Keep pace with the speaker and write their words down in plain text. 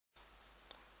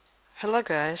Hello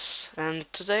guys,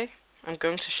 and today I'm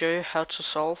going to show you how to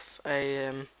solve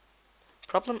a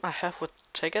problem I have with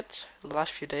Tekkit the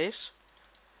last few days.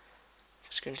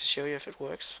 Just going to show you if it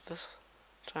works this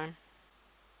time.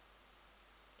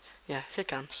 Yeah, here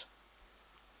comes.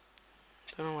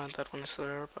 Don't know why that one is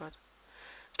there, but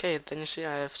okay, then you see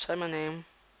I have typed my name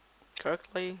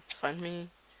correctly, find me,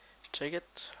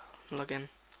 Tekkit, log in.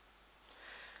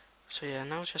 So yeah,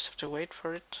 now I just have to wait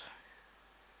for it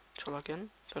to log in.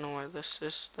 Don't know why this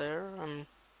is there.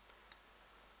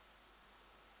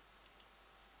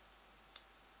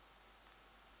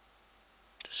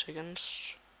 2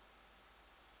 seconds.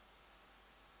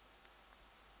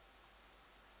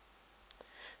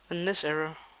 Then this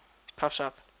error pops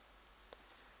up.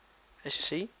 As you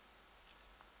see,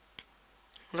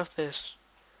 I love this.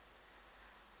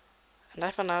 And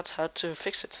I found out how to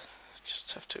fix it.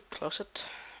 Just have to close it.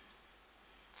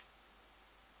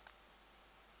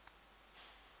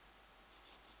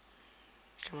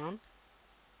 Come on.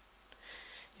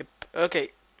 Yep, okay.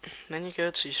 Then you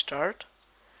go to start,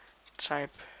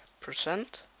 type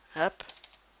 %app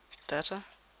data.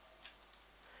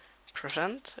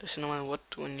 % is you know what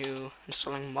when you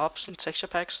installing mobs and texture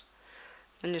packs.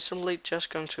 Then you're simply just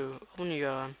going to open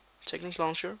your Tekkit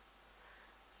launcher,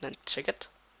 then Tekkit,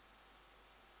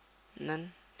 and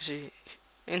then you see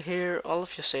in here all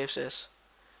of your saves is.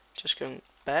 Just going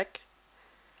back,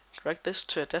 drag this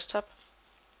to a desktop,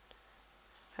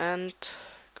 and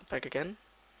go back again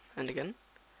and again.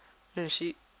 Then you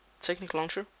see Tekkit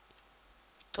launcher,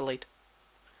 delete.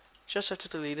 Just have to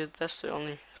delete it. That's the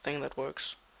only thing that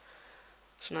works.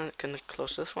 So now I can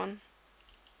close this one.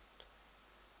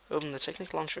 Open the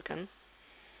Tekkit launcher again.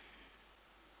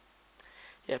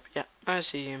 Yep, yeah. I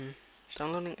see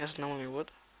downloading as normally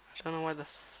would. I don't know why the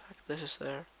fuck this is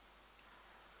there.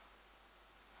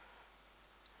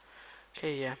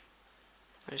 Okay, yeah.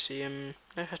 I see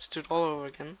I have to do it all over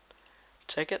again.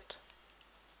 Tekkit.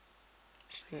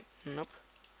 Nope.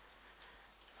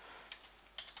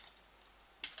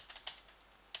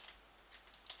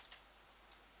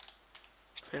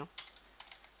 Fail.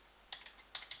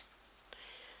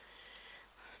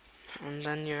 And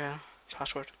then your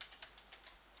password.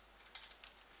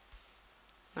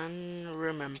 And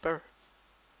remember.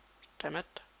 Damn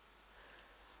it.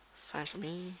 Find for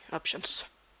me options.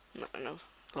 No.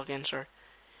 Login, sorry.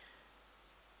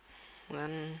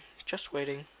 Then just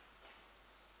waiting.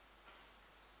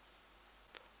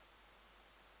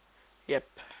 Yep.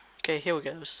 Okay, here we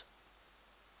goes.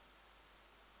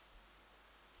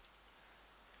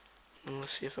 And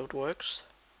let's see if it works.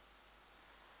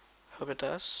 Hope it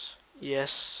does.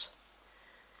 Yes.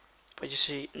 But you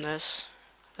see, there's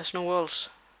no walls.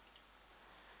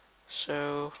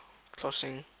 So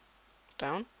closing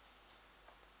down.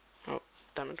 Oh,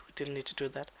 damn it! We didn't need to do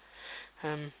that.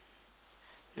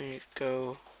 Then you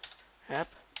go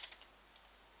app.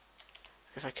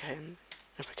 If I can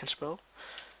spell.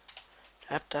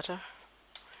 App data.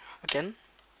 Again.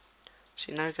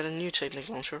 See, now you got a new Tekkit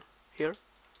launcher here.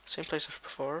 Same place as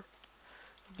before.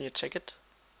 Open your Tekkit.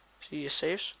 See your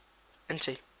saves.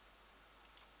 Empty.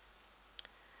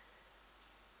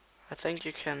 I think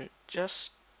you can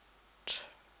just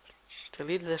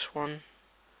delete this one.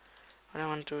 I don't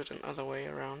want to do it another way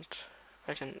around.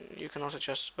 You can also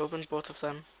just open both of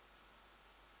them.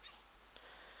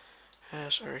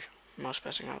 Sorry, mouse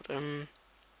passing out. Then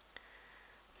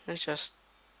just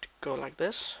go like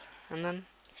this, and then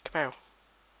kapow.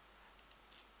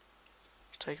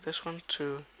 Take this one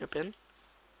to your bin,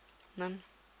 and then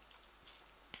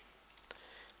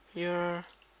I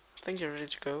think you're ready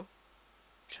to go.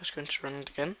 Just going to run it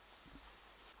again.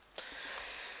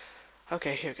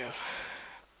 Okay, here we go.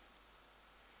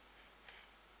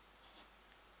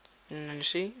 And then you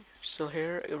see, still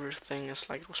here, everything is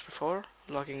like it was before.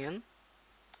 Logging in.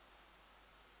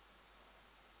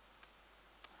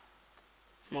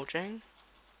 Mojang.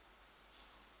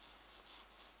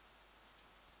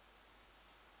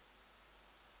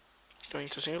 Going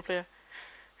to single player.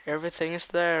 Everything is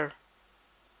there.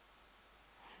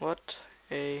 What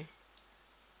a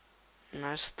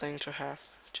nice thing to have.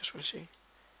 Just want to see.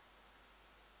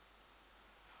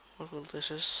 What will this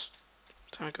is?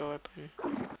 Time to go up and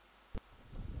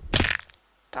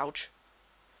ouch.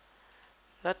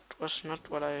 That was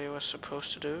not what I was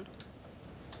supposed to do.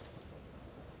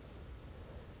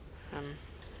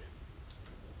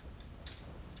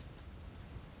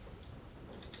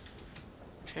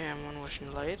 Okay, I'm on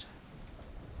watching light.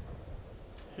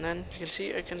 And then you can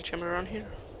see I can jump around here.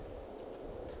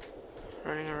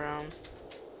 Running around.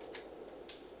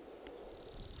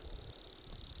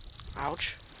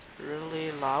 Ouch.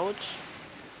 Really loud.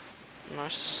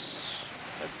 Noises.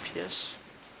 FPS.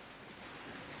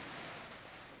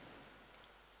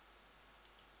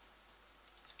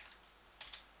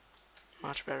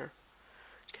 Much better.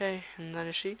 Okay, and then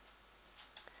you see.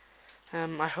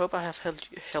 I hope I have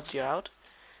helped you out.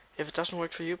 If it doesn't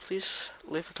work for you, please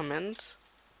leave a comment.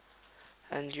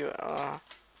 And you are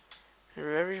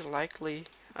very likely,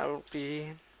 I will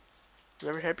be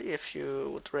very happy if you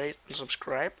would rate and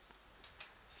subscribe.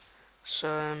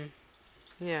 So,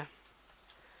 yeah.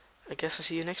 I guess I'll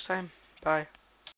see you next time. Bye.